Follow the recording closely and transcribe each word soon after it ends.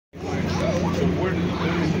Okay. I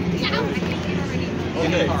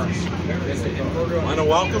want to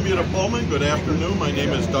welcome you to Pullman. Good afternoon. My name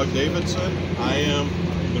is Doug Davidson. I am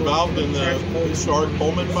involved in the Historic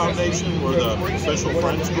Pullman Foundation. We're the official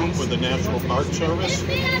friends group with the National Park Service.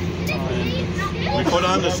 And we put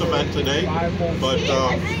on this event today, but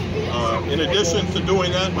in addition to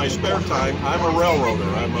doing that in my spare time, I'm a railroader.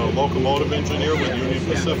 I'm a locomotive engineer with Union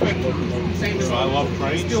Pacific. So I love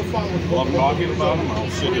trains, love talking about them. I'll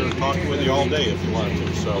sit here and talk with you all day if you want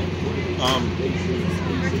to. So,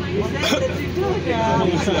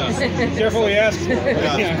 carefully ask for.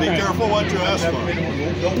 Yes, be careful what you ask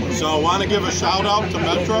for. So I want to give a shout out to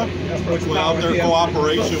Metra. Without their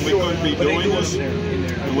cooperation, we couldn't be doing this.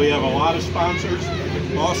 And we have a lot of sponsors.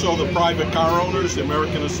 Also the private car owners, the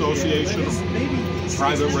American Association of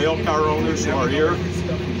Private Rail Car Owners who are here.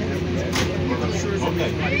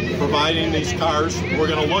 Okay, providing these cars. We're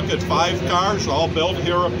going to look at 5 cars, all built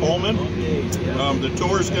here at Pullman. The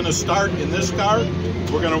tour is going to start in this car.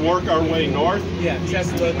 We're going to work our way north.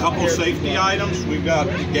 A couple safety items. We've got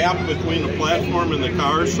the gap between the platform and the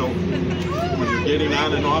cars, so when you're getting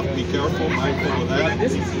on and off, be careful, mindful of that.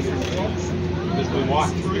 As we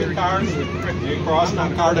walk through the cars, we cross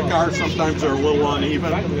from car to car. Sometimes they're a little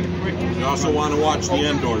uneven. You also want to watch the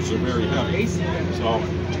end doors. They're very heavy. So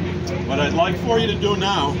what I'd like for you to do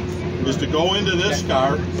now is to go into this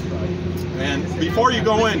car, and before you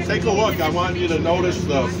go in, take a look. I want you to notice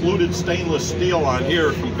the fluted stainless steel on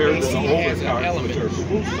here compared to the older cars, which are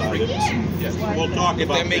smooth-sided. We'll talk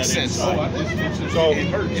about that makes sense. So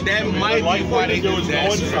That might what I'd like for you to do is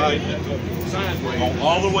go inside, go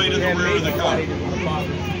all the way to the rear of the car.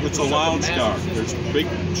 It's a lounge car. There's big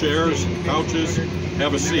chairs, couches.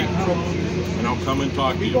 Have a seat, and I'll come and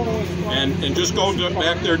talk to you. And just go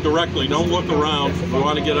back there directly. Don't look around. We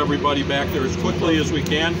want to get everybody back there as quickly as we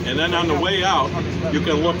can. And then on the way out, you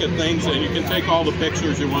can look at things and you can take all the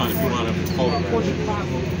pictures you want if you want to photograph.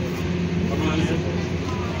 Come on in.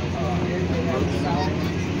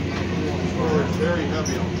 It's very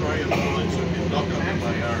heavy. I'll try and pull it so you can duck under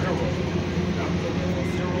my arm.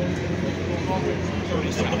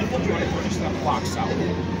 Clocks out.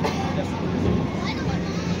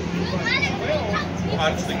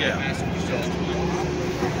 Watch the gap.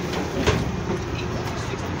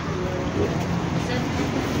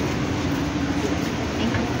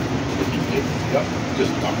 Yep,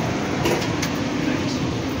 just dump.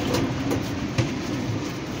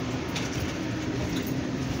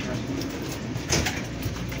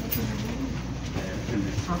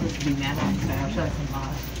 Probably be mad at me, so I'll show some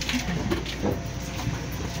boss.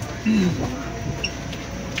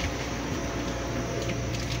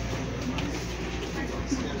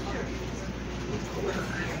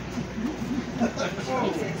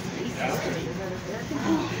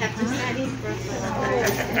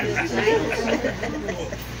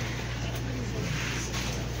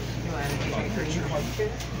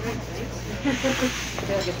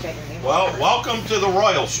 Well, welcome to the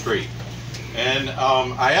Royal Street. And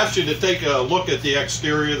I asked you to take a look at the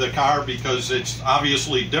exterior of the car because it's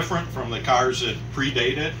obviously different from the cars that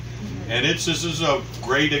predate it. And this is a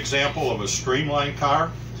great example of a streamlined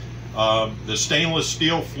car. The stainless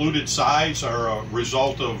steel fluted sides are a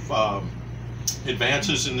result of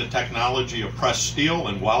advances in the technology of pressed steel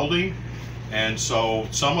and welding. And so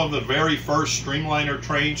some of the very first streamliner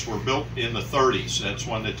trains were built in the 30s. That's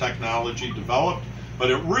when the technology developed. But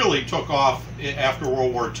it really took off after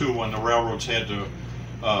World War II when the railroads had to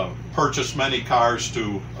purchase many cars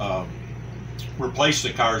to replace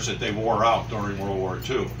the cars that they wore out during World War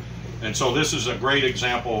II. And so this is a great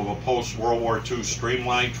example of a post-World War II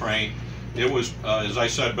streamlined train. It was, as I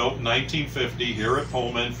said, built in 1950 here at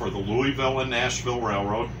Pullman for the Louisville and Nashville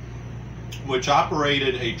Railroad, which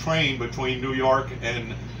operated a train between New York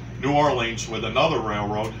and New Orleans with another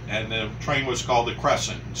railroad, and the train was called the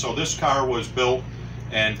Crescent. So this car was built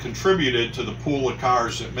and contributed to the pool of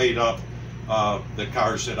cars that made up the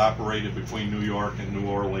cars that operated between New York and New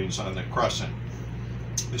Orleans on the Crescent.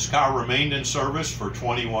 This car remained in service for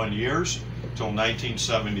 21 years until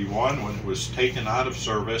 1971 when it was taken out of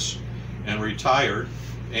service and retired.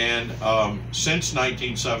 And since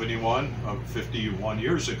 1971, 51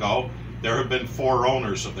 years ago, there have been 4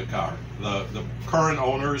 owners of the car. The current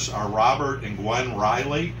owners are Robert and Gwen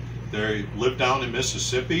Riley. They live down in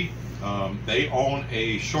Mississippi. They own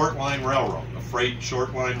a short line railroad, a freight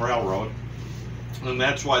short line railroad, and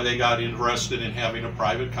that's why they got interested in having a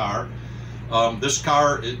private car. This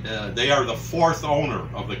car, they are the 4th owner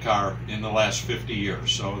of the car in the last 50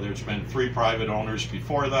 years. So there's been 3 private owners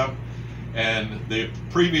before them. And the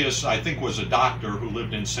previous, I think, was a doctor who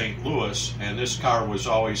lived in St. Louis, and this car was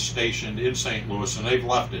always stationed in St. Louis, and they've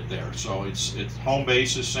left it there. So its home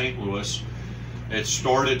base is St. Louis. It's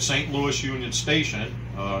stored at St. Louis Union Station,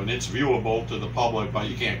 and it's viewable to the public, but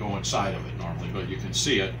you can't go inside of it normally, but you can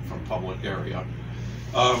see it from public area.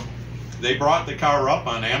 They brought the car up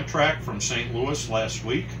on Amtrak from St. Louis last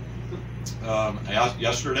week.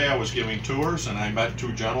 Yesterday I was giving tours, and I met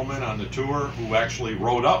two gentlemen on the tour who actually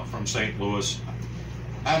rode up from St. Louis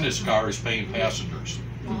on this car as paying passengers.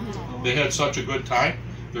 They had such a good time,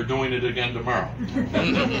 they're doing it again tomorrow.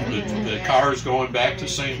 The car is going back to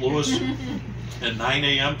St. Louis at 9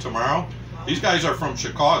 a.m. tomorrow. These guys are from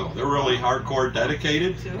Chicago. They're really hardcore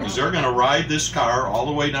dedicated, because they're going to ride this car all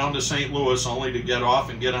the way down to St. Louis only to get off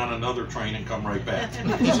and get on another train and come right back. So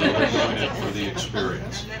they're doing it for the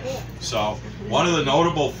experience. So one of the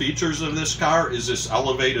notable features of this car is this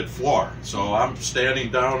elevated floor. So I'm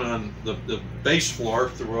standing down on the base floor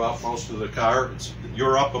throughout most of the car.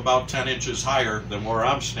 You're up about 10 inches higher than where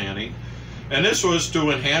I'm standing. And this was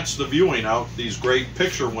to enhance the viewing out these great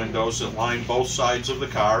picture windows that line both sides of the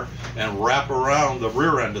car and wrap around the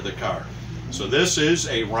rear end of the car. So this is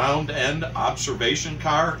a round end observation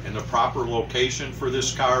car, and the proper location for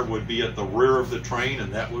this car would be at the rear of the train,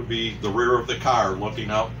 and that would be the rear of the car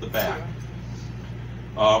looking out the back.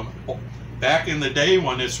 Back in the day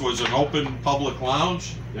when this was an open public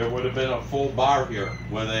lounge, there would have been a full bar here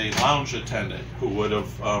with a lounge attendant who would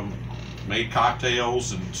have made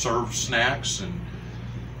cocktails and served snacks and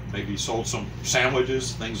maybe sold some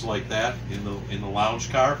sandwiches, things like that in the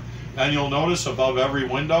lounge car. And you'll notice above every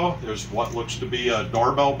window there's what looks to be a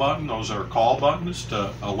doorbell button. Those are call buttons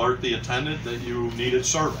to alert the attendant that you needed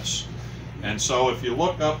service. And so if you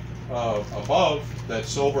look up above that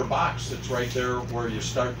silver box that's right there where you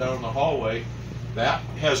start down the hallway, that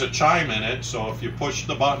has a chime in it, so if you push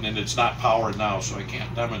the button, and it's not powered now, so I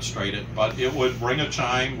can't demonstrate it, but it would ring a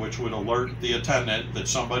chime which would alert the attendant that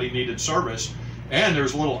somebody needed service, and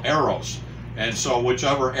there's little arrows. And so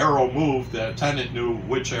whichever arrow moved, the attendant knew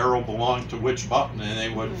which arrow belonged to which button, and they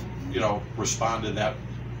would, respond to that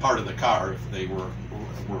part of the car if they were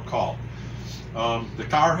called. The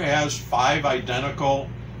car has 5 identical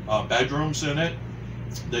bedrooms in it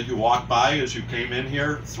that you walk by as you came in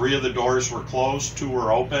here. 3 of the doors were closed, 2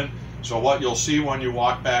 were open. So what you'll see when you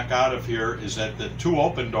walk back out of here is that the 2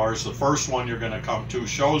 open doors, the first one you're going to come to,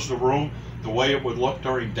 shows the room the way it would look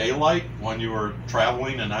during daylight when you were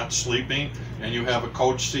traveling and not sleeping, and you have a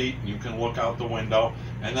coach seat and you can look out the window.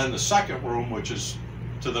 And then the second room, which is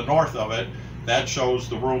to the north of it, that shows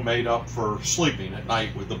the room made up for sleeping at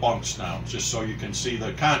night with the bunks down, just so you can see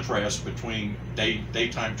the contrast between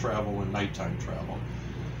daytime travel and nighttime travel.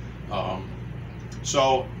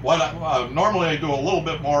 So what normally I do a little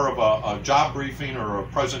bit more of a job briefing or a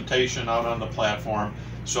presentation out on the platform.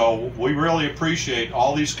 So we really appreciate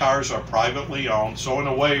all these cars are privately owned. So in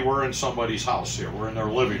a way, we're in somebody's house here. We're in their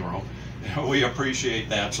living room. We appreciate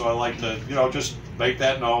that. So I like to, just make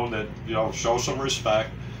that known, that, show some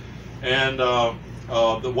respect. And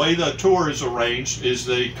the way the tour is arranged is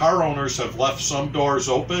the car owners have left some doors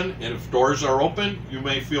open, and if doors are open, you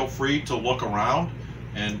may feel free to look around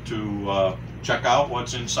and to check out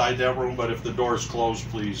what's inside that room. But if the door is closed,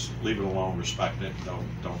 please leave it alone, respect it,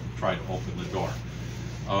 don't try to open the door.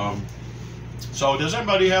 So does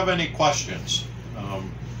anybody have any questions?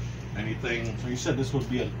 Anything? So you said this would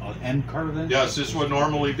be an end car then? Yes, this would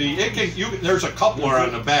normally be. There's a coupler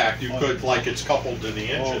on the back. You could, like, it's coupled to the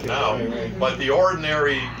engine now. Right. But the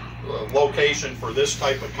ordinary location for this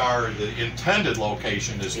type of car, the intended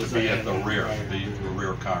location, is to be at the rear, the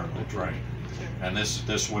rear car of the train. And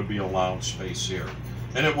this would be a lounge space here.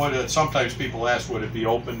 And it would, sometimes people ask, would it be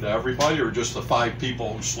open to everybody or just the 5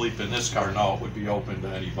 people who sleep in this car? No, it would be open to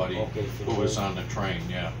anybody who is on the train,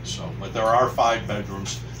 yeah. So, but there are 5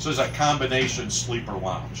 bedrooms. So it's a combination sleeper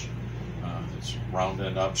lounge. It's round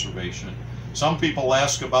end observation. Some people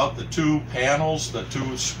ask about the 2 panels, the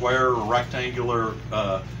 2 square rectangular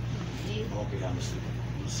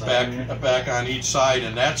back on each side,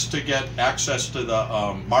 and that's to get access to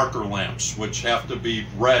the marker lamps, which have to be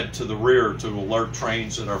red to the rear to alert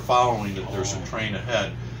trains that are following that there's a train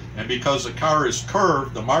ahead. And because the car is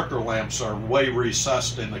curved, the marker lamps are way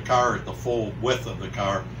recessed in the car at the full width of the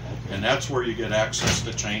car, and that's where you get access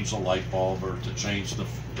to change the light bulb or to change the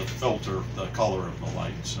filter, the color of the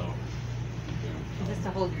light. So. Just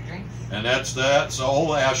to hold your drinks. And that's the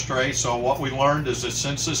old ashtray. So what we learned is that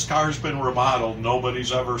since this car's been remodeled,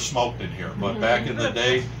 nobody's ever smoked in here. But back in the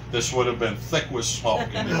day, this would have been thick with smoke,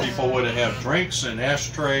 and people would have had drinks and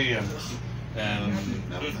ashtray and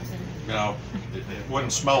you know, it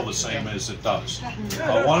wouldn't smell the same as it does.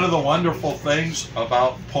 One of the wonderful things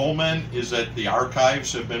about Pullman is that the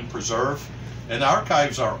archives have been preserved. And the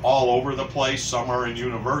archives are all over the place. Some are in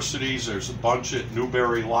universities. There's a bunch at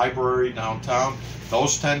Newberry Library downtown.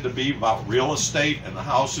 Those tend to be about real estate and the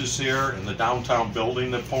houses here and the downtown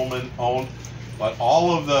building that Pullman owned. But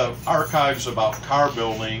all of the archives about car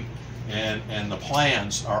building and the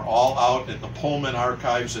plans are all out at the Pullman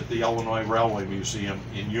Archives at the Illinois Railway Museum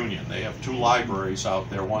in Union. They have two libraries out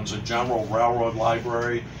there. One's a general railroad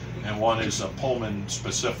library and one is a Pullman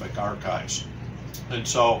specific archives. And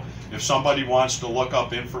so if somebody wants to look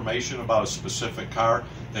up information about a specific car,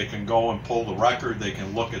 they can go and pull the record, they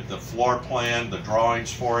can look at the floor plan, the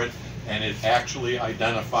drawings for it, and it actually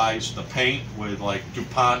identifies the paint with like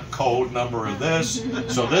DuPont code number of this.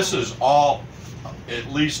 So this is all, at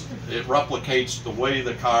least it replicates the way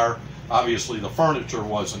the car, obviously the furniture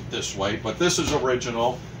wasn't this way, but this is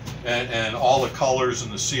original, and all the colors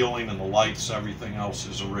and the ceiling and the lights, everything else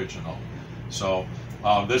is original. So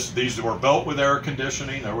these were built with air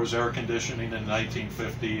conditioning. There was air conditioning in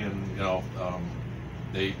 1950, and you know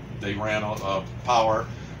they ran power.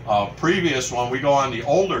 Previous, when we go on the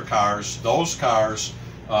older cars, those cars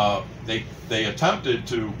they attempted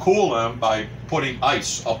to cool them by putting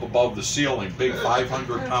ice up above the ceiling, big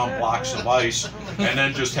 500-pound blocks of ice, and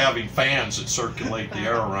then just having fans that circulate the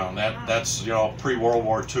air around. That's pre-World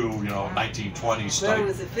War II, 1920s Well, It it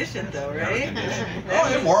was efficient though, air right? conditioning.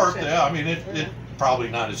 Oh, it worked. Yeah, I mean it probably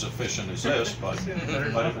not as efficient as this, but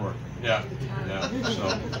it worked. Yeah.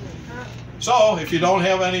 So if you don't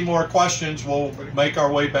have any more questions, we'll make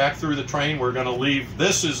our way back through the train. We're going to leave.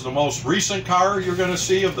 This is the most recent car you're going to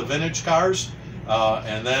see of the vintage cars.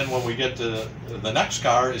 And then when we get to the next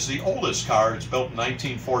car is the oldest car. It's built in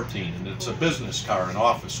 1914, and it's a business car, an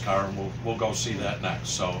office car, and we'll go see that next.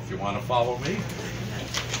 So if you want to follow me.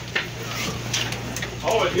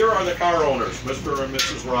 Oh, and here are the car owners, Mr. and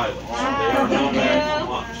Mrs. Riley. So they are now back from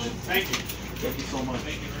lunch. Thank you. Thank you so much.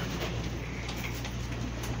 Thank you.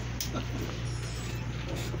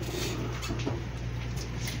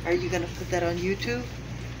 Are you gonna put that on YouTube?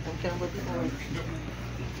 I'm gonna look for it.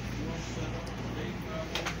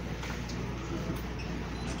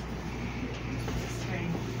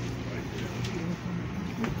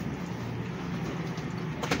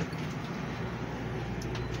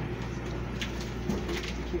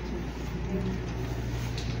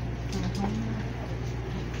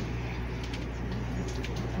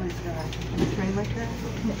 Train like that?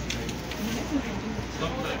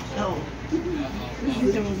 Oh.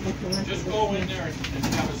 Just go in there and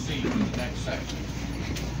have a seat in the next section.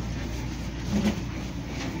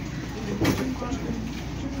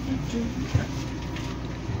 Do you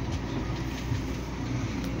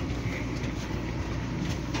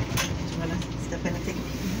wanna step in and take a peek?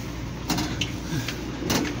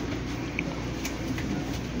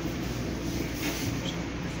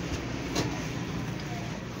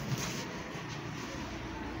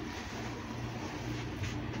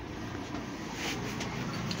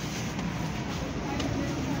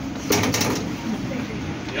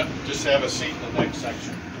 Yep, just have a seat in the next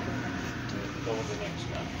section. Go with the next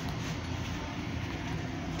guy.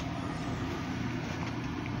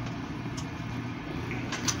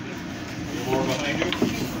 Any more behind you?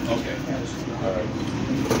 Okay. All right.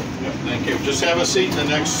 Yep, thank you. Just have a seat in the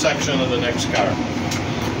next section of the next car.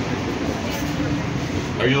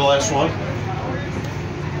 Are you the last one?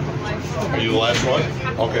 Are you the last one?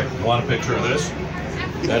 Okay. Want a picture of this?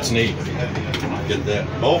 That's neat. Get that.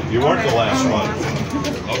 Oh, you weren't the last one.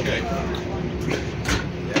 Okay.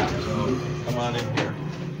 Come on in here.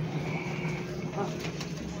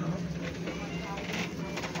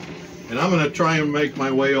 And I'm going to try and make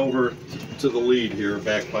my way over to the lead here,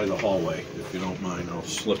 back by the hallway. If you don't mind, I'll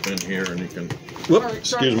slip in here and you can. Whoop,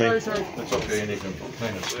 excuse me. That's okay, and you can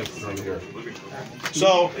kind of stick through here.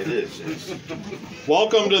 So,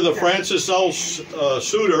 welcome to the Francis L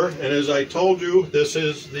Suter, and as I told you, this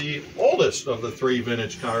is the oldest of the three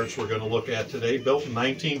vintage cars we're going to look at today, built in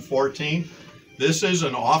 1914. This is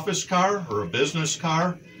an office car or a business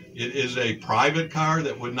car. It is a private car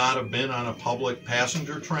that would not have been on a public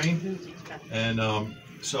passenger train, and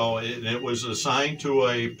so it was assigned to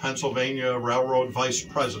a Pennsylvania Railroad vice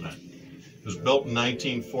president. It was built in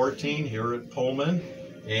 1914 here at Pullman,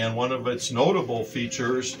 and one of its notable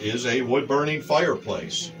features is a wood-burning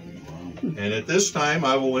fireplace. And at this time,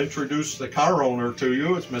 I will introduce the car owner to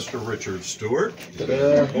you. It's Mr. Richard Stewart.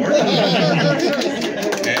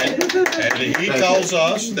 And he tells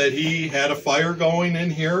us that he had a fire going in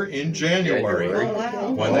here in January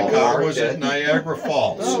when the car was at Niagara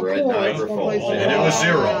Falls. We're at Niagara Falls. And it was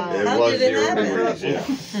zero. It How was did it 0 happen? degrees, yeah.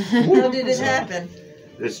 How did it happen?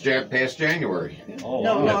 This past January. Oh,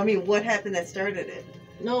 No, wow. no, I mean, what happened that started it?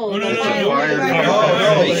 No, no, the no, fire- no. Fire-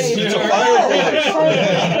 It's a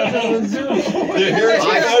fireplace. Here's the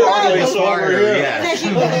fireplace over here. Yes.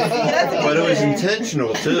 But it was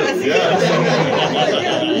intentional too. Yeah.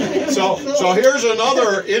 So here's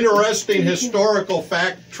another interesting historical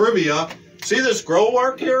fact trivia. See this grill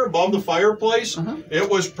work here above the fireplace? It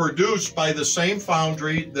was produced by the same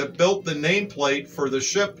foundry that built the nameplate for the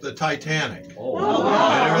ship, the Titanic. Oh, And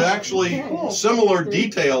there was actually similar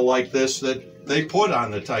detail like this that they put on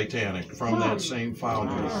the Titanic from that same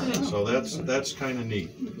foundry. So that's kind of neat.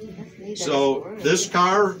 So this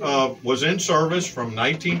car was in service from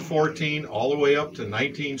 1914 all the way up to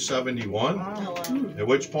 1971, at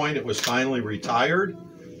which point it was finally retired,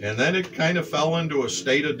 and then it kind of fell into a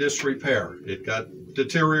state of disrepair. It got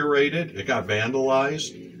deteriorated, it got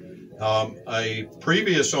vandalized. A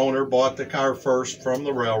previous owner bought the car first from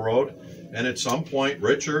the railroad, and at some point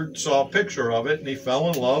Richard saw a picture of it and he fell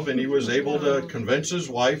in love, and he was able to convince his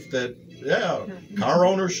wife that, yeah, car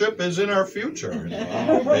ownership is in our future.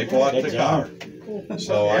 And they bought the car.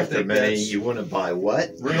 So I After think many, that's you want to buy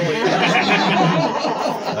what? really, I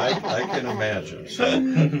can imagine. So,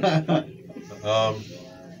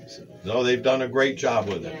 no, they've done a great job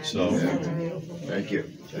with it. So, Thank you.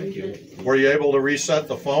 Thank you. were you able to reset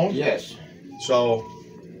the phone? Yes. So,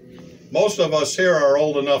 most of us here are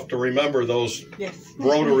old enough to remember those Yes.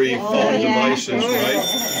 rotary phone devices, right?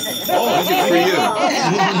 Oh, good for you. All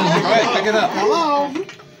right, pick it up. Hello.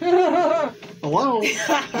 Hello?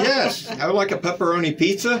 Yes. I would like a pepperoni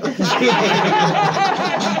pizza.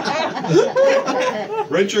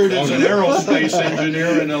 Richard is an aerospace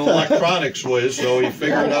engineer and an electronics whiz, so he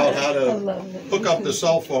figured out how to hook up the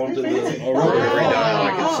cell phone to the Rotary dial,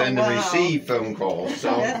 I can send and receive phone calls. So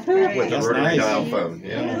That's great. with a That's rotary nice. dial phone.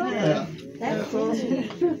 Yeah. That's cool.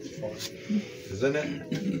 Isn't it?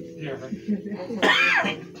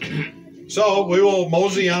 So we will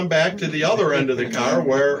mosey on back to the other end of the car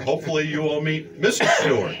where hopefully you will meet Mrs.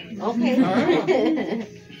 Stewart. Okay.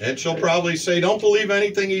 And she'll probably say, don't believe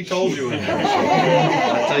anything he told you in there.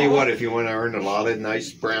 I'll tell you what, if you want to earn a lot of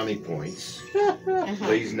nice brownie points,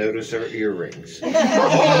 please notice her earrings. They're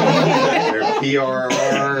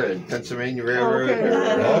PRR and Pennsylvania Railroad.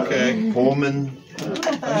 Okay. Pullman. She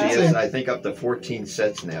has, I think, up to 14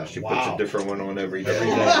 sets now. She puts Wow. a different one on every day. Every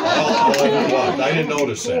day. I'll have to watch. I didn't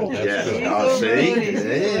notice that. That's Yeah. good. Oh, see?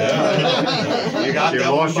 Yeah. You got You that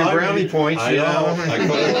lost one your by brownie me. points, I you know. know. I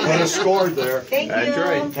could have scored there. Thank you. That's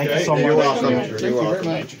right. Thank you Okay. so much. You're welcome. Thank you very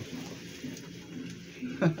much.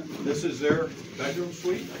 This is their bedroom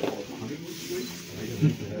suite? Honeymoon suite?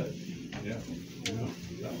 Yeah.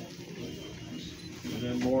 And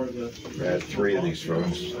then more of the. I have 3 of these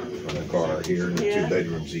phones on the car here, and the 2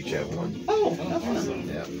 bedrooms each have one. Oh, that's awesome.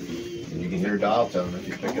 Yeah. And you can hear dial tone if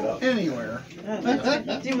you pick it up. Anywhere.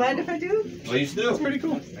 Do you mind if I do? Please do. Pretty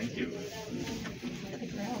cool. Thank you.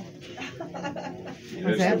 You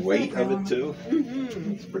notice the weight of it too?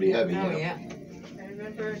 Mm-hmm. It's pretty heavy. Oh, you know. yeah. I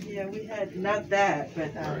remember, yeah, we had, not that,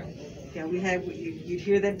 but, yeah, we had, you'd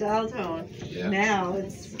hear that dial tone. Yeah. Now,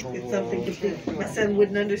 it's something that my son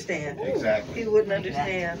wouldn't understand. Exactly. He wouldn't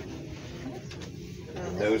understand.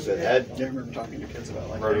 And those that had I remember talking to kids about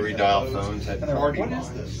like rotary dial phones had And they're party like, what is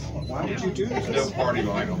lines. this? Why would you do There's this? no party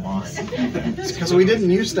line on mine. It's because we didn't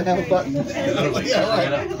used to have a button. Yeah,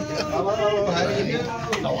 right. Hello, how do you do?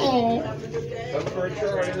 Hello. Look for a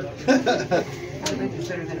charger. I think it's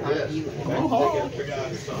better than Yes. RU.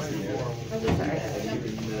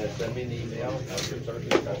 Send me an email after our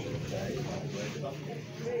discussion today.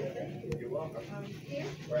 You're welcome.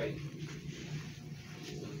 Right.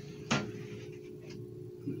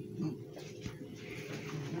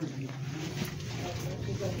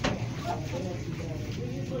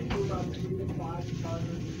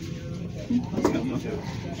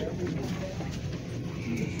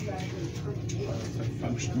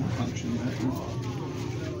 Function.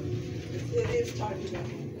 It is talking about.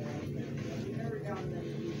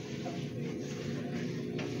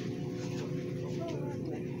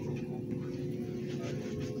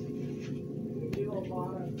 do a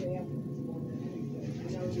lot of families more than anything.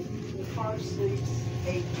 You know, the car sleeps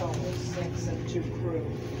 8 total, 6 and 2 crew.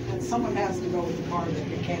 And someone has to go with the car that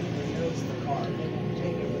mechanically knows the car. They won't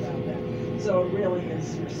take it without that. So it really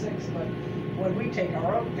is your 6. But when we take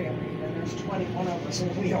our own family, then there's 21 of us,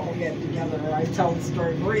 and we all get together. I tell the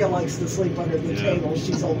story. Maria likes to sleep under the table.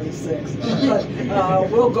 She's only 6. But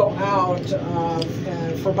we'll go out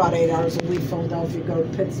for about 8 hours and leave Philadelphia, go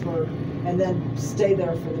to Pittsburgh. and then stay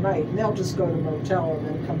there for the night. And they'll just go to the motel and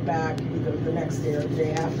then come back either the next day or the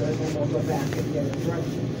day after, and then we'll go back and get a drink.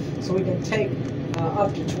 So we can take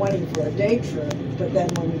up to 20 for a day trip, but then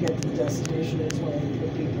when we get to the destination, it's when the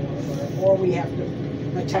people are, or we have to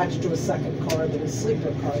attach to a second car that is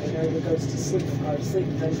sleeper car, and everybody goes to sleeper car, sleep,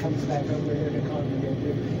 and then comes back over here to congregate.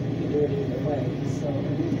 You can do it either way, so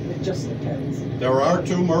it just depends. There are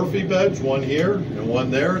 2 Murphy beds, one here and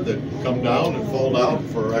one there, that come down and fold out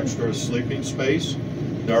for extra sleeping space.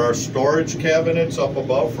 There are storage cabinets up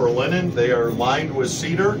above for linen. They are lined with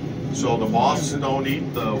cedar, so the moths don't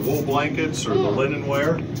eat the wool blankets or the linen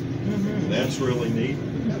wear. That's really neat.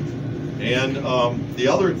 And the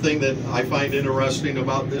other thing that I find interesting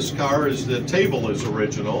about this car is the table is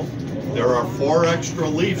original. There are 4 extra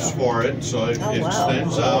leaves for it, so it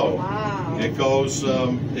extends out. Wow. It goes,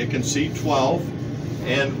 it can seat 12.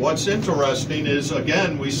 And what's interesting is,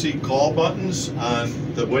 again, we see call buttons on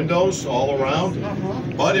the windows all around.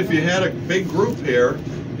 But if you had a big group here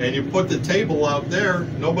and you put the table out there,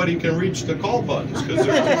 nobody can reach the call buttons because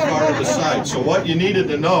they're too far to the side. So what you needed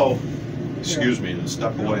to know, excuse me, to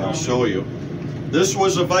step away, I'll show you. This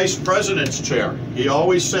was a vice president's chair. He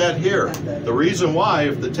always sat here. The reason why,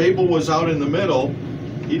 if the table was out in the middle,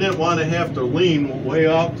 he didn't want to have to lean way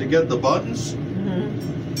up to get the buttons.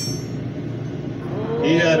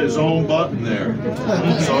 He had his own button there.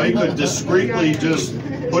 So he could discreetly just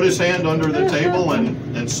put his hand under the table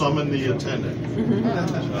and summon the attendant.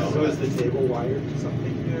 So is the table wired to something?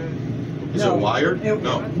 Is it wired?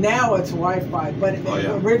 No. Now it's Wi-Fi, but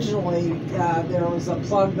yeah. originally there was a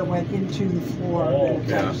plug that went into the floor that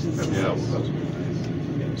attached to the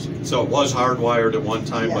system. So it was hardwired at one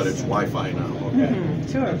time, but Yes. it's Wi-Fi now. Okay.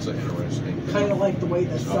 Sure. That's interesting. Kind of like the way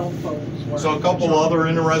the cell phones work. So a couple other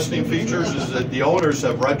interesting features is that the owners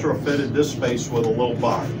have retrofitted this space with a little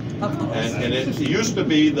bar. And it used to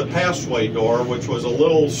be the passway door, which was a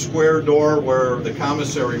little square door where the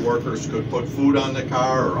commissary workers could put food on the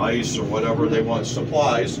car or ice or whatever they want,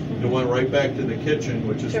 supplies. It went right back to the kitchen,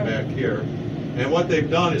 which is back here. And what they've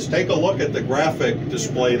done is take a look at the graphic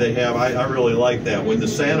display they have. I really like that, with the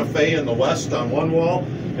Santa Fe in the west on one wall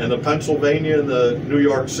and the Pennsylvania and the New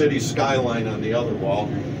York City skyline on the other wall.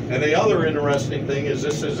 And the other interesting thing is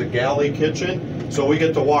this is a galley kitchen, so we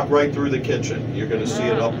get to walk right through the kitchen. You're going to see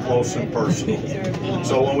it up close and personal.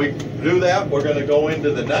 So when we do that, we're going to go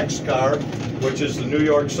into the next car, which is the New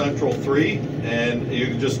York Central 3. And you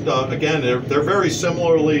can just, again, they're very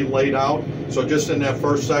similarly laid out. So just in that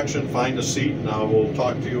first section, find a seat, and I will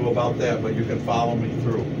talk to you about that, but you can follow me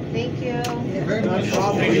through. Thank you. Yeah, Very no much.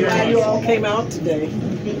 problem. Thank you. Glad you all came out today.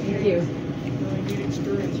 Thank you. Really neat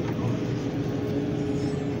experience.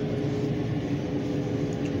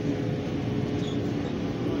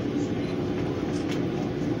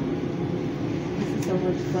 This is so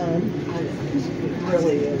much fun. It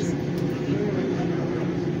really is.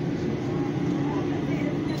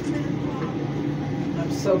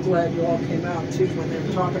 I'm so glad you all came out too. When they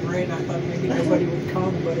were talking rain, I thought maybe nobody would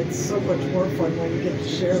come, but it's so much more fun when you get to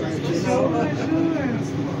share it, you know? How much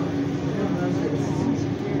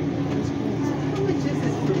is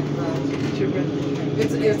this for children?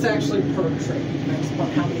 It's actually per trip. That's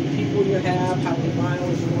about how many people you have, how many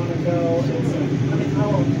miles you want to go. It's, I mean,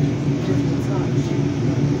 how it's not cheap.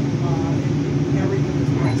 Everything is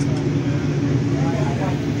priced on.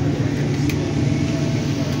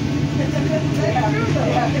 You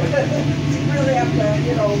really have to,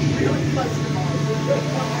 you know, really customize it.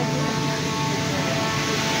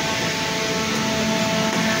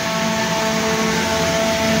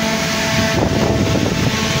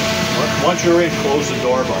 Once you're in, close the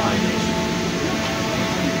door behind us.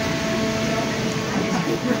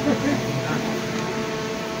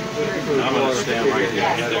 I'm going to stand right here.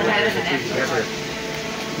 Yeah, there.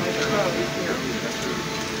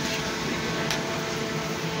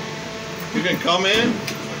 You can come in.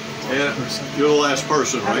 Yeah, you're the last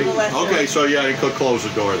person, right? Okay, so yeah, you could close the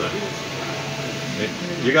door then.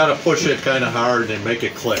 You got to push it kind of hard and make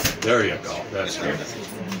it click. There you go. That's good.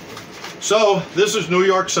 So this is New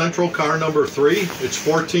York Central car number 3. It's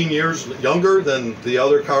 14 years younger than the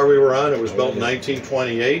other car we were on. It was built in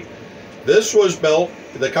 1928. This was built,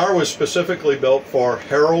 the car was specifically built for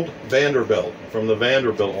Harold Vanderbilt from the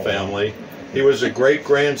Vanderbilt family. He was a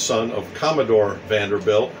great-grandson of Commodore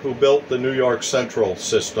Vanderbilt, who built the New York Central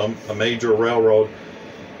system, a major railroad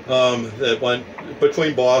that went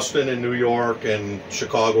between Boston and New York and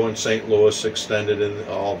Chicago and St. Louis, extended in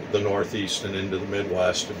all the Northeast and into the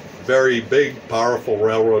Midwest. Very big, powerful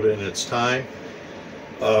railroad in its time.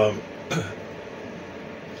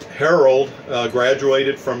 Harold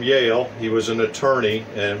graduated from Yale. He was an attorney,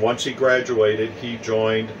 and once he graduated, he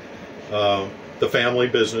joined the family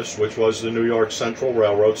business, which was the New York Central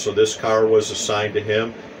Railroad. So this car was assigned to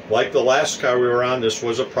him. Like the last car we were on, this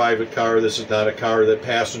was a private car. This is not a car that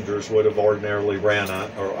passengers would have ordinarily ran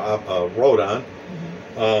on or rode on.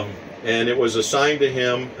 And it was assigned to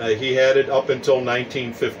him. He had it up until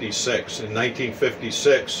 1956. In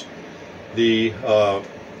 1956, the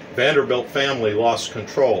Vanderbilt family lost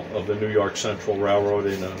control of the New York Central Railroad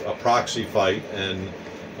in a proxy fight, and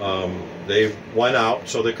they went out.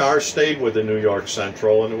 So the car stayed with the New York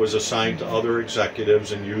Central, and it was assigned to other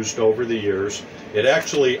executives and used over the years. It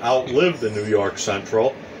actually outlived the New York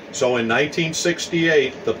Central. So in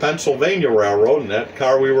 1968, the Pennsylvania Railroad, and that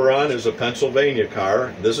car we were on is a Pennsylvania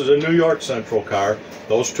car. This is a New York Central car.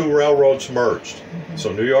 Those two railroads merged.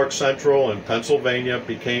 So New York Central and Pennsylvania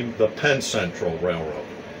became the Penn Central Railroad.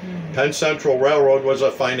 Penn Central Railroad was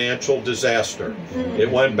a financial disaster.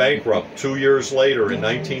 It went bankrupt 2 years later in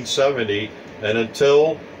 1970, and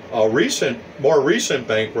until a more recent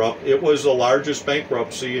bankrupt, it was the largest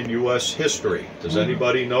bankruptcy in U.S. history. Does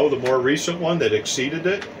anybody know the more recent one that exceeded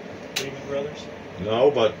it? Lehman Brothers? No,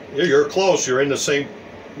 but you're close. You're in the same,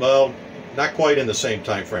 well, not quite in the same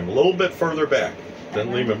time frame. A little bit further back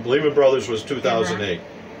than Lehman. Lehman Brothers was 2008.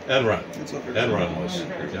 Enron. Enron was.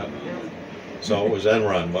 Yeah. So it was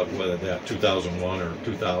Enron, but whether that 2001 or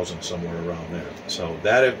 2000, somewhere around there. So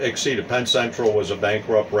that exceeded. Penn Central was a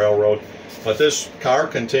bankrupt railroad, but this car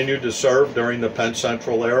continued to serve during the Penn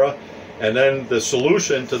Central era. And then the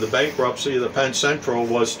solution to the bankruptcy of the Penn Central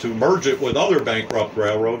was to merge it with other bankrupt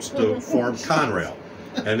railroads to form Conrail.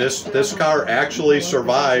 And this car actually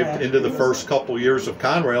survived into the first couple years of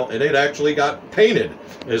Conrail, and it actually got painted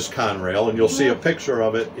as Conrail, and you'll see a picture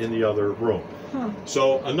of it in the other room.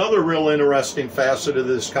 So another real interesting facet of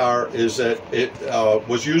this car is that it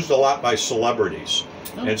was used a lot by celebrities.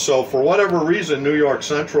 And so for whatever reason, New York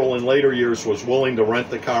Central in later years was willing to rent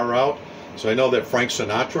the car out. So I know that Frank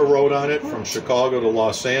Sinatra rode on it from Chicago to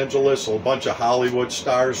Los Angeles. A bunch of Hollywood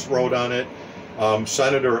stars rode on it.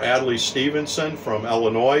 Senator Adlai Stevenson from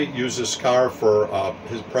Illinois used this car for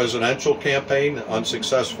his presidential campaign,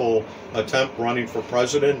 unsuccessful attempt running for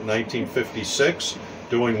president in 1956,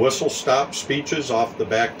 doing whistle-stop speeches off the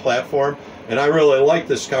back platform. And I really like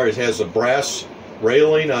this car. It has a brass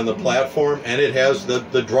railing on the platform, and it has the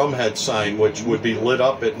drumhead sign, which would be lit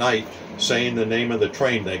up at night, saying the name of the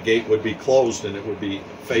train. That gate would be closed, and it would be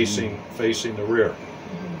facing the rear.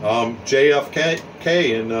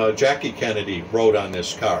 JFK and Jackie Kennedy rode on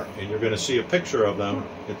this car, and you're going to see a picture of them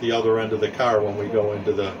at the other end of the car when we go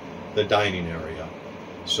into the dining area.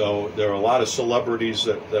 So there are a lot of celebrities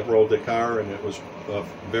that rode the car, and it was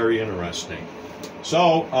very interesting.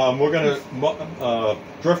 So we're going to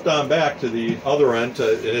drift on back to the other end.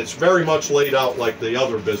 It's very much laid out like the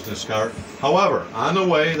other business car. However, on the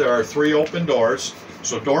way there are 3 open doors.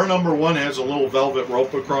 So door number 1 has a little velvet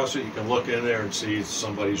rope across it. You can look in there and see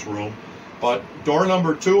somebody's room. But door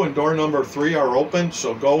number 2 and door number 3 are open.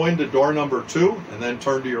 So go into door number 2 and then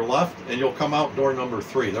turn to your left, and you'll come out door number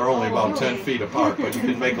 3. They're only about 10 feet apart, but you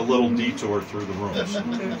can make a little detour through the rooms.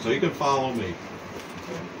 So you can follow me.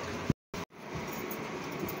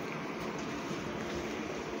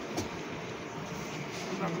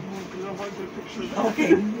 Okay,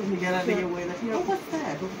 you get out of your way. Oh, what's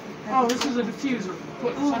that? Oh, this is a diffuser.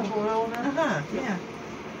 Put central oil in there. Yeah.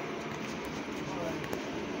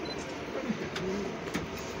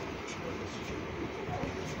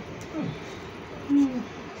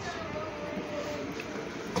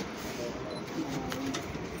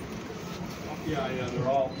 Yeah, they're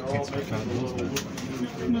all making a little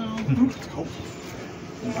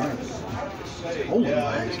Yeah,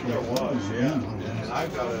 I think there was, yeah. And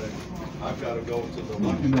I've got to go to the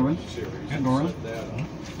lecture series and set that up.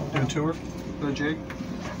 Do a tour? Go, Jake.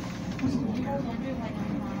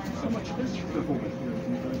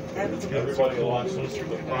 Everybody wants to see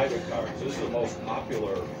the private cars. This is the most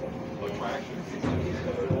popular attraction.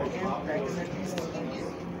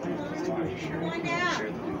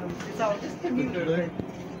 It's all just commuter.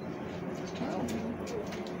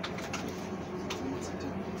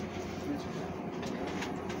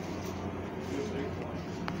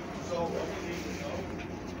 So what we need to know,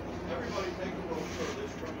 everybody take a brochure. This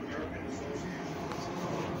is from American Association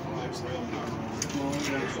of Private Rail Car Owners.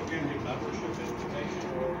 This will give you membership information,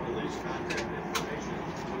 or at least contact information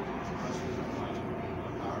interested in buying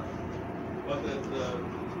a car. But the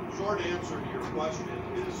short answer to your question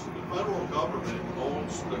is the federal government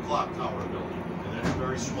owns the clock tower building, and that's a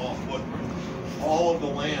very small footprint. All of the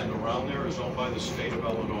land around there is owned by the state of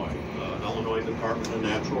Illinois. Illinois Department of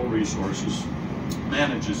Natural Resources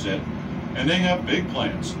manages it. And they have big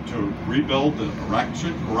plans to rebuild the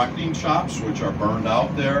erecting shops, which are burned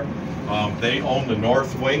out there. They own the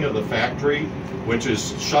north wing of the factory, which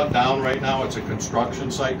is shut down right now. It's a construction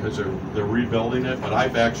site because they're rebuilding it. But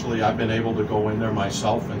I've been able to go in there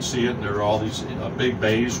myself and see it. And there are all these big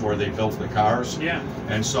bays where they built the cars. Yeah.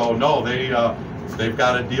 And so no, they've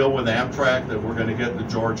got a deal with Amtrak that we're going to get the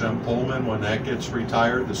George M. Pullman when that gets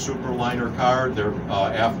retired. The Superliner car. They're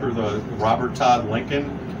after the Robert Todd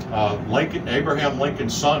Lincoln. Abraham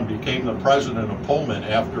Lincoln's son became the president of Pullman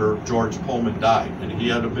after George Pullman died, and he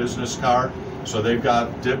had a business car, so they've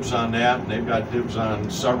got dibs on that, and they've got dibs on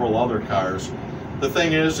several other cars. The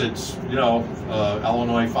thing is, it's,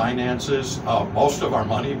 Illinois finances, most of our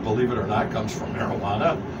money, believe it or not, comes from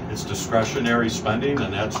marijuana. It's discretionary spending,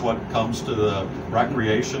 and that's what comes to the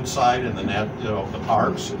recreation side and the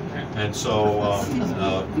parks. And so,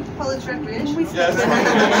 well, it's recreation. Yeah,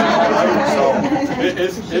 so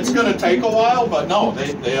it's going to take a while, but no,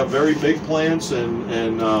 they have very big plans,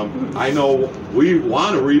 and I know we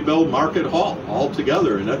want to rebuild Market Hall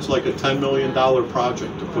altogether, and that's like a $10 million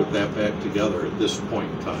project to put that back together at this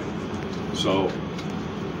point in time. So.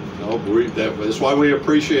 That's why we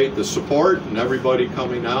appreciate the support and everybody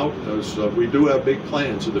coming out, because we do have big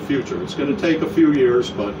plans in the future. It's going to take a few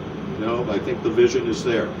years, but I think the vision is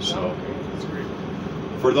there. So,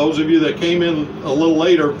 for those of you that came in a little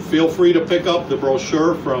later, feel free to pick up the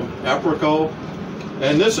brochure from Aprico.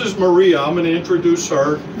 And this is Maria. I'm going to introduce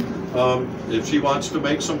her if she wants to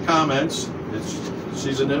make some comments.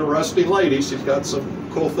 She's an interesting lady. She's got some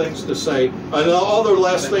cool things to say. And the other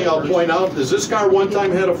last thing I'll point out is this car one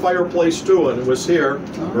time had a fireplace too, and it was here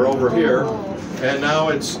or over here, and now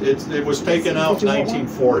it was taken out in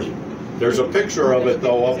 1940. There's a picture of it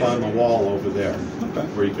though up on the wall over there,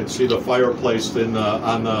 where you can see the fireplace there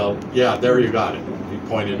you got it. He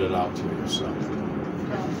pointed it out to you. So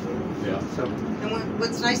yeah. And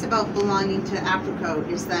what's nice about belonging to Aprico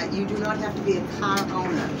is that you do not have to be a car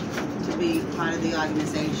owner to be part of the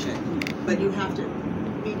organization, but you have to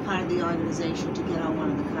be part of the organization to get on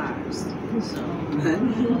one of the cars. So,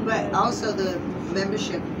 but also the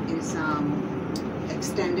membership is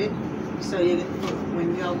extended. So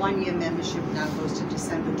when your 1-year membership now goes to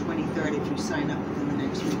December 23rd, if you sign up within the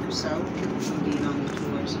next week or so, from being on the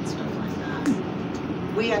tours and stuff like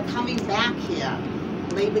that. We are coming back here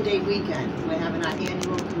Labor Day weekend. We're having our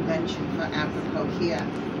annual convention for Aprico here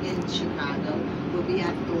in Chicago. We'll be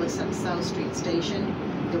at the South Street Station.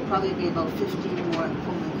 There'll probably be about 15 more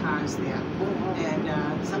Pullman cars there.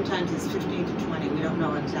 And sometimes it's 15 to 20. We don't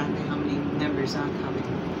know exactly how many members are coming.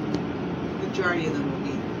 The majority of them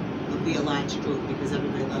will be a large group because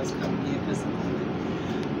everybody loves coming here because of Pullman.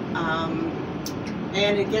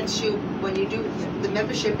 And it gets you, when you do, the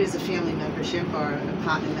membership is a family membership or a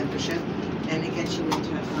partner membership, and it gets you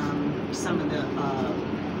into some of the,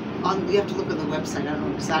 you have to look on the website. I don't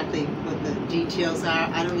know exactly what the details are.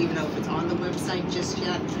 I don't even know if it's on the website just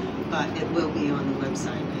yet, but it will be on the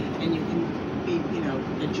website. And you can be,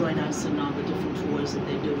 join us in all the different tours that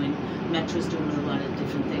they're doing. Metro's doing a lot of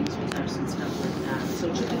different things with us and stuff like that. So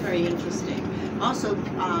it should be very interesting. Also,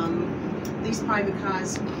 these private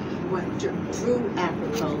cars went through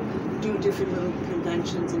Aprico, do different little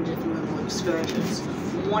conventions and different little excursions.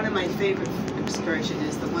 One of my favorite excursions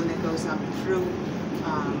is the one that goes up through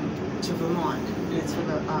to Vermont, and it's for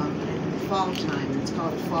the in fall time, and it's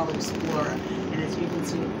called Fall Explorer, and you can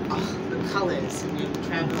see the colors, and you're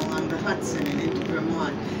traveling along the Hudson and into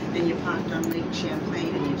Vermont, and you're parked on Lake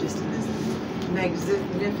Champlain, and you're just in this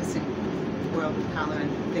magnificent world of color,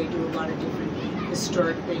 and they do a lot of different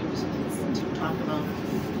historic things to talk about.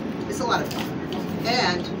 It's a lot of fun,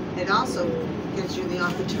 and it also gives you the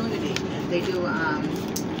opportunity. They do a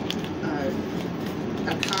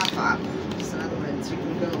car hop. So in other words, you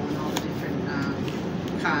can go on all the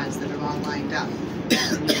different cars that are all lined up,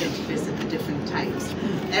 and you get to visit the different types.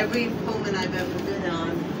 Every Pullman I've ever been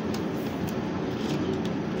on.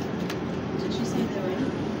 Did you say they were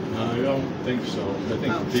in? I don't think so. I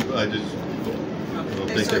think people. I just.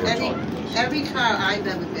 Okay. So every car I've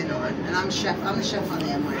ever been on, and I'm the chef on the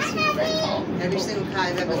NYC, right? Every single car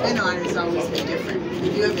I've ever been on has always been different.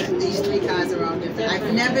 These 3 cars are all different.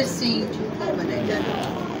 I've never seen 2 Pullman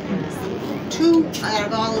identical. 2 out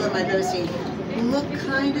of all of them I've ever seen look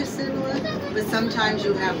kind of similar, but sometimes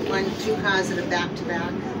you have 2 cars that are back to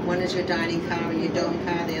back. One is your dining car and your dome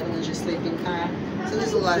car, the other one is your sleeping car. So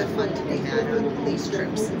there's a lot of fun to be had on these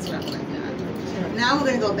trips and stuff like that. Now we're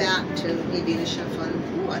going to go back to me being a chef on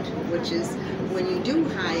board, which is when you do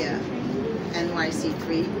hire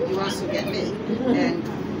NYC3, you also get me. And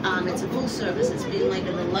It's a full service. It's been like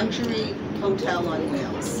a luxury hotel on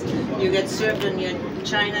wheels. You get served on your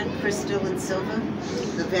china, crystal, and silver,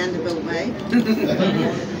 the Vanderbilt way. You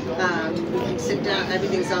can sit down.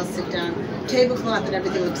 Everything's all sit down. Tablecloth and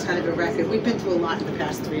everything looks kind of a record. We've been through a lot in the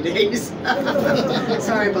past 3 days.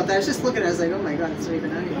 Sorry about that. I was just looking. I was like, oh my God, it's not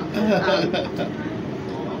even out here.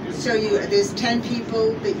 So there's 10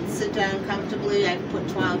 people that can sit down comfortably. I've put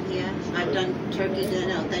 12 here. I've done turkey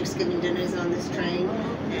dinner, Thanksgiving dinners on this train,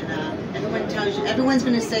 and everyone tells you, everyone's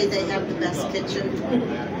going to say they have the best kitchen.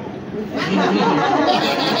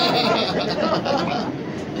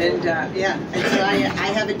 And yeah, and so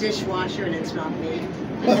I have a dishwasher, and it's not me.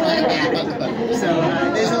 So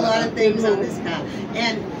there's a lot of things on this car,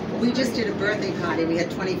 and we just did a birthday party. We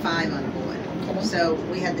had 25 on board, so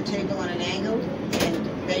we had the table on an angle, and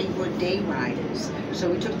they were day riders. So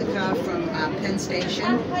we took the car from Penn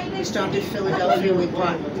Station, we stopped at Philadelphia, we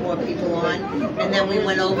brought more people on, and then we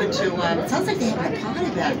went over to, it sounds like they're having a party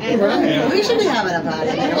back there. Right. We should be having a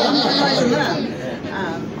party there.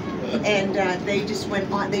 And they just went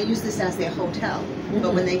on, they used this as their hotel.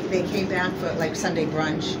 But when they came back for like Sunday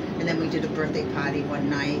brunch, and then we did a birthday party one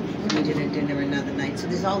night, and we did a dinner another night. So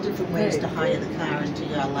there's all different ways to hire the car into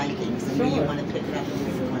your likings, and where you want to pick it up and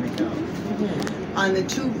where you want to go. On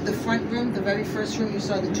the front room, the very first room, you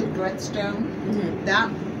saw the 2 birthstone. That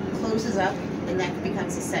closes up, and that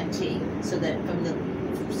becomes a settee, so that from the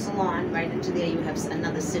salon right into there you have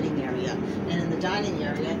another sitting area. And in the dining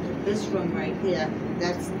area, this room right here,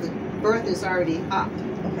 that's the berth is already up.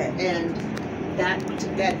 Okay. And that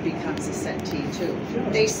bed becomes a settee too.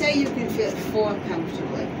 They say you can fit 4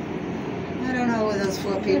 comfortably. I don't know where those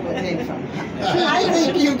 4 people came from. I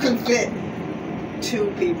think you can fit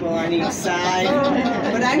 2 people on each side,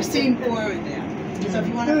 but I've seen 4 in there. So if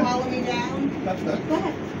you want to follow me down, go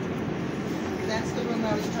ahead. That's the room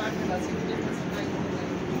I was talking about. See the difference in height and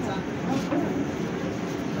it's on.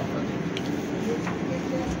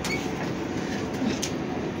 It's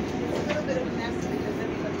a little bit of a mess because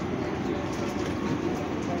everybody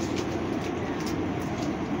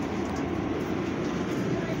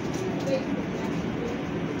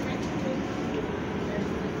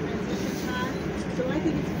so I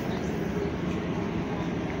think it's nice.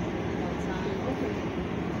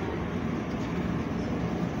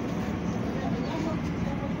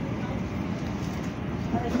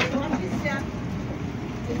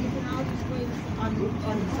 And you can all just wait on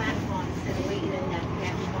the platform instead of waiting in that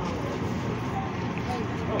cash hall. Thank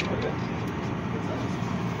you.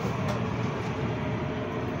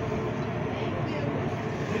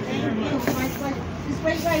 My pleasure. Just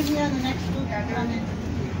wait right here on the next book.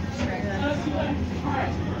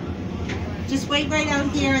 Just wait right out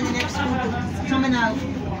here in the next group is coming out.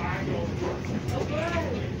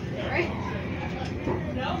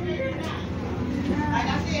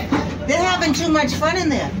 They're having too much fun in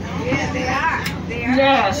there. Yeah, they are. They are.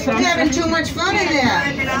 Yes. They're having too much fun in there.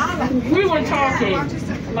 We were talking.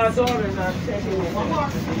 My daughter's not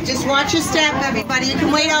taking Just watch your step, everybody. You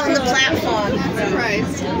can wait out on the platform.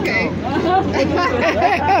 Surprise. Okay.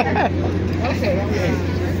 Okay.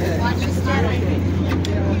 Watch your step. I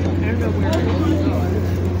don't know where it is.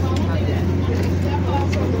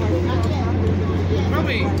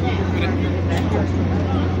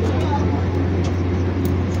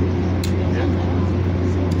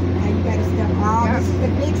 You gotta step all, this is the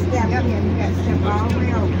big step here, you gotta step all the way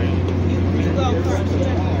over. You go first.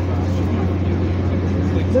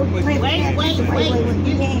 Wait.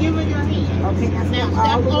 Give her your hand. Okay, now step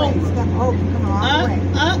all the way, step over, come on, all the way.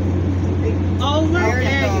 Up. Over. There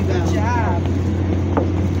you go. Good job.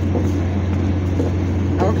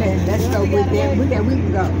 Okay, let's go with them. We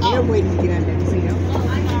can go. They're waiting to get under the seat.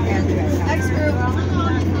 Next group.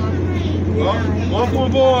 Well, welcome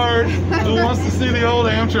aboard. Who wants to see the old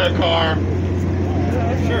Amtrak car?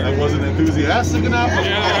 Sure. I wasn't enthusiastic enough.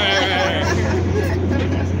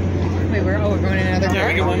 Wait, we're going in another car? Yeah,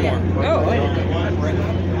 we get one more. Oh, wait.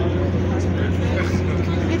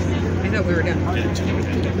 I thought we were done.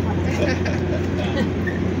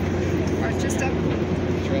 Just up.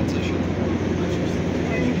 Transition.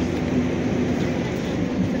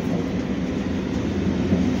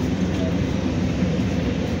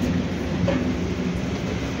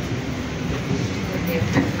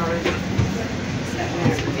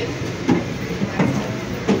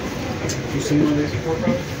 You seen one of these before,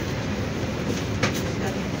 brother?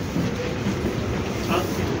 Huh?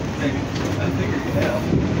 Maybe. I figured you have.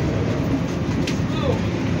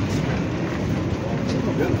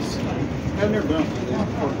 Oh goodness. I've never done one.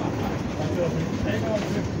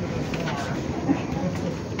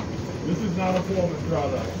 This is not a Pullman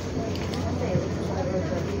product.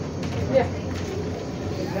 Yeah.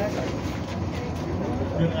 Good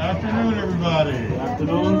afternoon, everybody. Good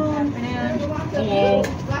afternoon. Hello.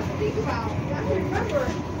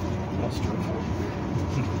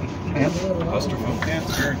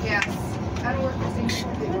 Yes. I don't work for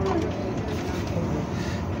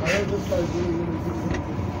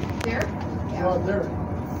Derek?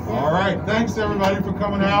 All right, thanks everybody for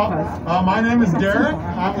coming out. My name is Derek.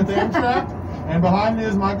 I'm with Amtrak, and behind me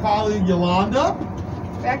is my colleague Yolanda.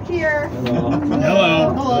 Back here. Hello.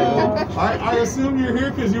 Hello. I assume you're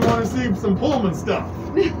here because you want to see some Pullman stuff.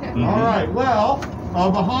 All right. Well,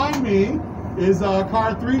 behind me is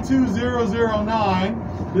car 32009.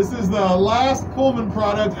 This is the last Pullman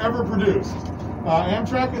product ever produced.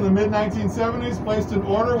 Amtrak in the mid-1970s placed an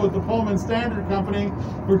order with the Pullman Standard Company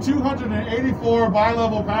for 284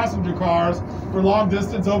 bi-level passenger cars for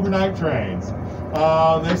long-distance overnight trains.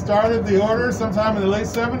 They started the order sometime in the late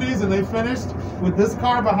 70s and they finished with this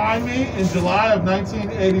car behind me in July of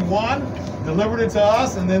 1981, delivered it to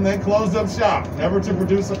us, and then they closed up shop, never to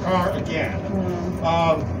produce a car again.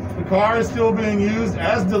 The car is still being used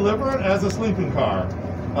as delivered as a sleeping car.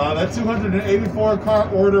 That 284 car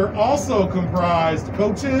order also comprised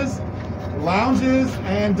coaches, lounges,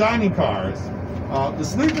 and dining cars. The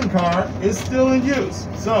sleeping car is still in use.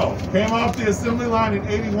 So, came off the assembly line in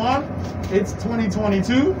 81, it's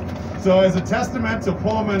 2022. So as a testament to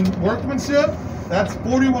Pullman workmanship, that's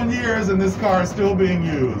 41 years and this car is still being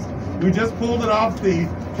used. We just pulled it off the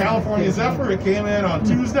California Zephyr. It came in on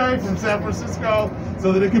Tuesday from San Francisco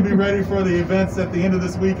so that it can be ready for the events at the end of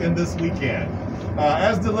this week and this weekend.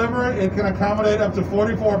 As delivered, it can accommodate up to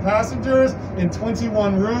 44 passengers in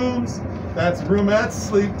 21 rooms. That's roomettes,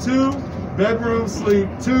 sleep 2, bedrooms, sleep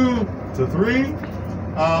 2 to 3.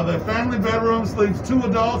 The family bedroom sleeps 2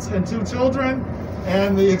 adults and 2 children,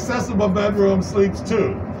 and the accessible bedroom sleeps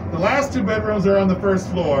 2. The last 2 bedrooms are on the first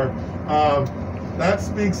floor. That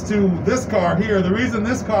speaks to this car here. The reason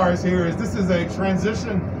this car is here is this is a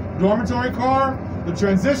transition dormitory car. The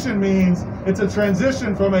transition means it's a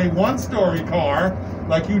transition from a 1-story car,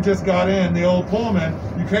 like you just got in, the old Pullman.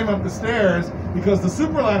 You came up the stairs because the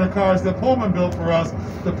Superliner cars that Pullman built for us,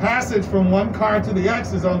 the passage from one car to the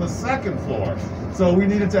X is on the 2nd floor. So we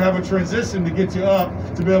needed to have a transition to get you up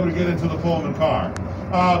to be able to get into the Pullman car.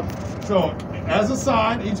 So as a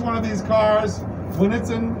sign, each one of these cars, when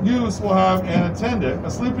it's in use, will have an attendant,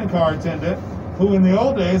 a sleeping car attendant, who in the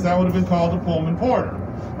old days, that would have been called a Pullman porter.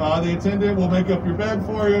 The attendant will make up your bed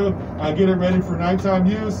for you, get it ready for nighttime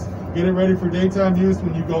use, get it ready for daytime use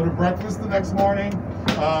when you go to breakfast the next morning,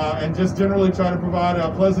 and just generally try to provide a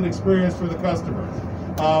pleasant experience for the customers.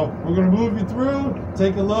 We're going to move you through,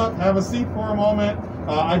 take a look, have a seat for a moment.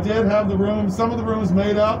 I did have the rooms, some of the rooms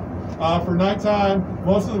made up for nighttime.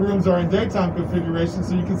 Most of the rooms are in daytime configuration,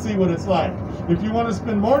 so you can see what it's like. If you want to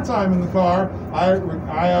spend more time in the car, I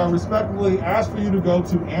respectfully ask for you to go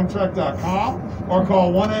to Amtrak.com or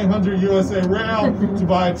call 1-800-USA-RAIL to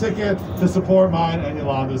buy a ticket to support mine and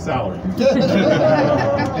Yolanda's salary.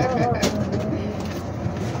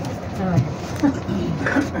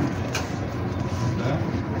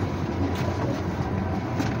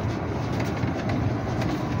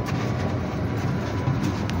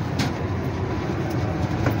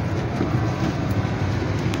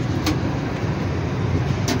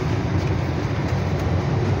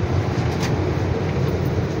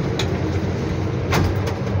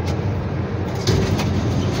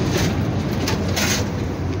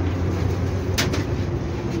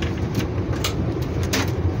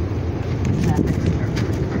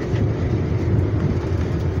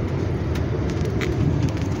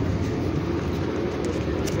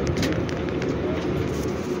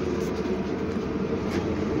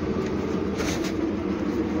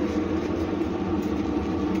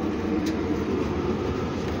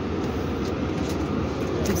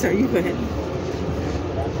 Sorry, you go ahead.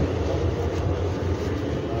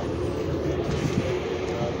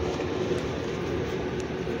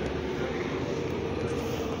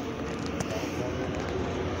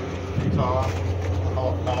 Utah,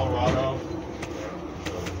 Colorado.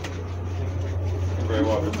 You're very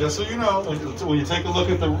welcome. Just so you know, when you take a look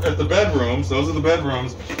at the bedrooms, those are the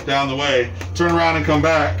bedrooms down the way. Turn around and come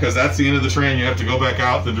back because that's the end of the train. You have to go back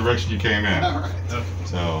out the direction you came in. All right.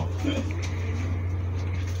 So.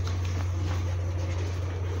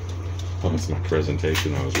 That was the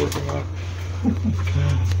presentation I was working on.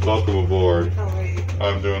 Welcome aboard. How are you?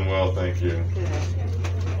 I'm doing well, thank you. Good.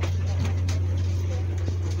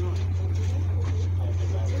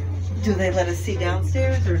 Do they let us see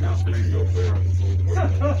downstairs or no? Please go there.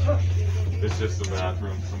 It's just the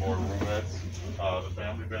bathroom, some more roomettes, the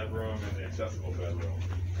family bedroom, and the accessible bedroom.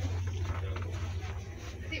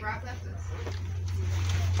 I think Rob left us.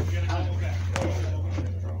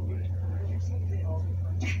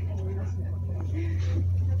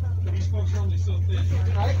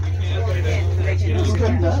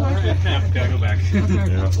 Gotta go back.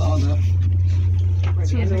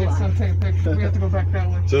 We have to go back that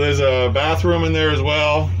way. So there's a bathroom in there as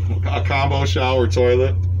well, a combo shower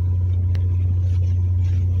toilet.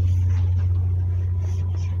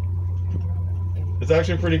 It's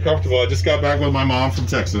actually pretty comfortable. I just got back with my mom from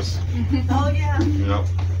Texas. Oh, yeah. Yep.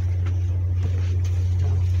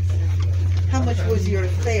 How much was your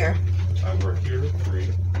fare? I work here for free.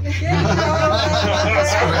 That's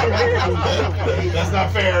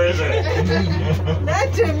not fair, is it?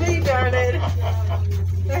 Not to me, darn it.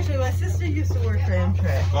 Actually, my sister used to work for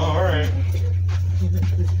Amtrak. Oh, all right.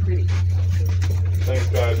 It's pretty. Thanks,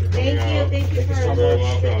 guys, for coming out. Thank you You're very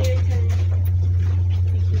welcome.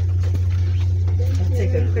 I'll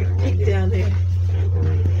take a quick peek down there.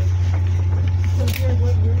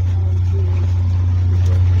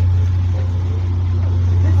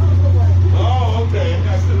 Oh, okay. I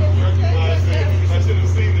should have recognized it. I should have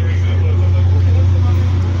seen the resemblance.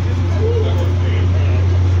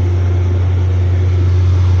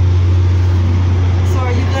 So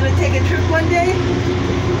are you going to take a trip one day?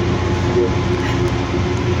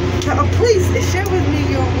 Oh, please share with me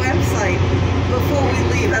your website before we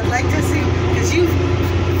leave. I'd like to see, because you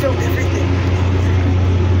filmed everything.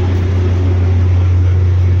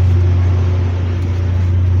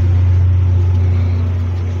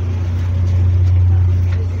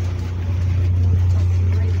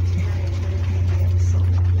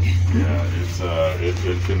 Yeah, it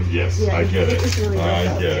can, yes, Yeah, I get it. it's really I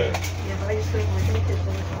rough. get it. Yeah, but I just think we're going to get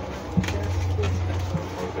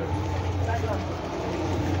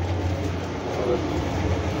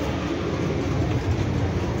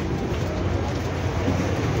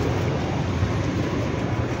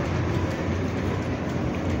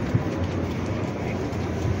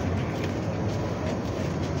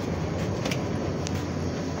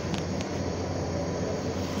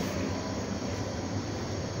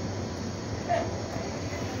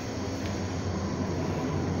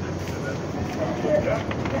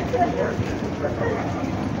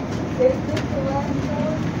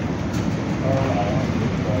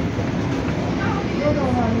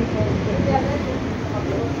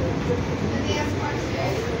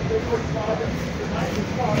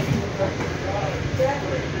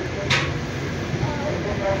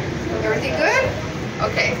Everything good?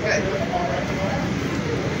 Okay, good.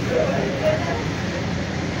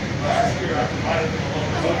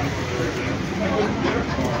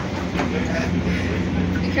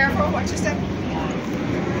 Be careful, watch your step.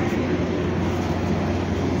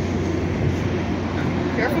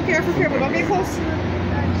 Careful, careful, careful, don't get close.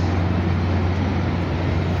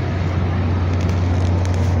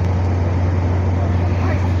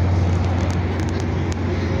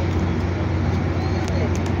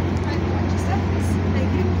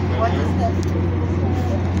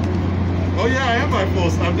 Oh yeah, I am by full.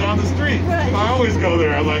 I'm down the street. Right. I always go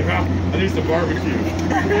there. I'm like, I need some barbecue.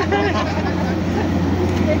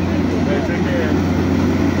 Hey, take care.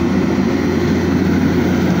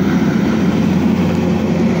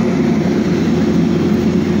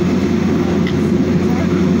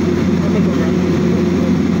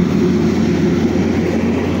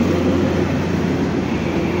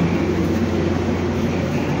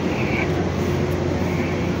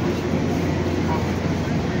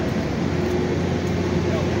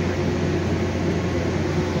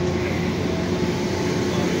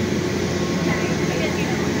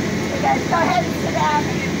 Go ahead and sit down.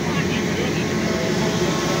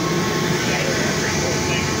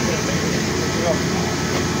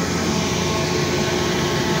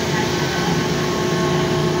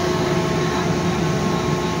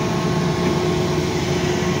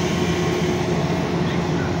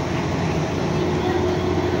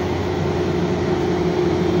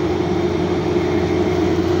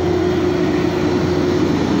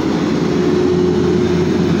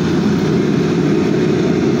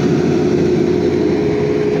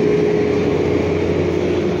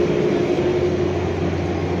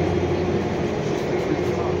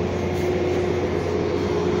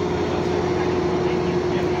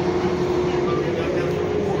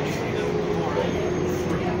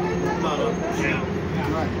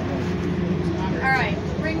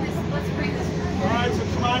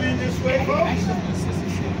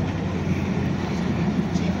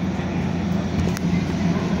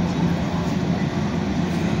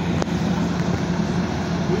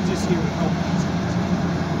 We're just here to help these